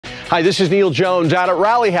Hi, this is Neil Jones out at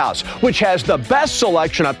Rally House, which has the best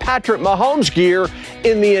selection of Patrick Mahomes gear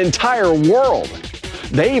in the entire world.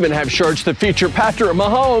 They even have shirts that feature Patrick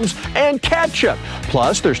Mahomes and ketchup.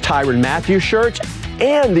 Plus, there's Tyrann Mathieu shirts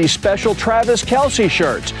and these special Travis Kelce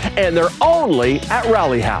shirts, and they're only at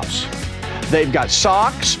Rally House. They've got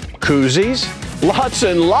socks, koozies, lots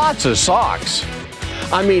and lots of socks.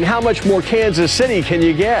 I mean, how much more Kansas City can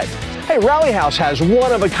you get? Hey, Rally House has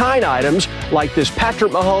one-of-a-kind items like this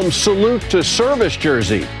Patrick Mahomes Salute to Service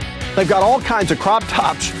jersey. They've got all kinds of crop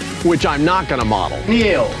tops, which I'm not going to model.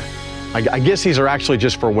 Neil. I guess these are actually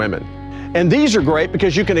just for women. And these are great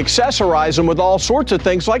because you can accessorize them with all sorts of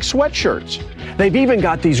things like sweatshirts. They've even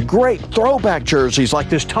got these great throwback jerseys like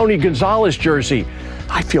this Tony Gonzalez jersey.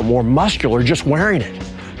 I feel more muscular just wearing it.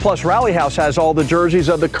 Plus, Rally House has all the jerseys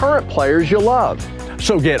of the current players you love.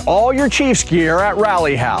 So get all your Chiefs gear at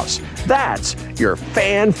Rally House. That's your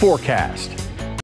fan forecast.